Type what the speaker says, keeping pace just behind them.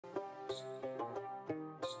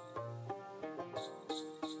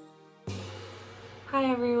Hi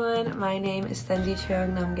everyone, my name is Tenzin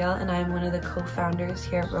Choyang and I'm one of the co-founders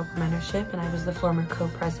here at Rokpa Mentorship, and I was the former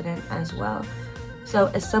co-president as well. So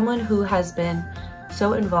as someone who has been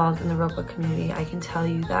so involved in the Rokpa community, I can tell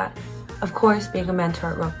you that, of course, being a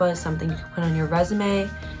mentor at Rokpa is something you can put on your resume.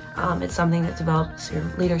 It's something that develops your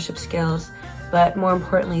leadership skills, but more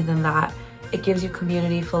importantly than that, it gives you a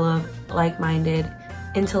community full of like-minded,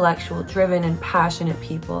 intellectual, driven, and passionate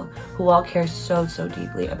people who all care so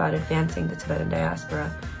deeply about advancing the Tibetan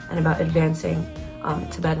diaspora and about advancing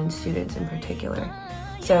Tibetan students in particular.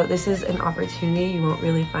 So this is an opportunity you won't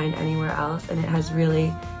really find anywhere else, and it has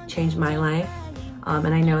really changed my life,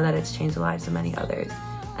 and I know that it's changed the lives of many others.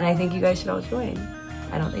 And I think you guys should all join.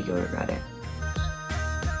 I don't think you'll regret it.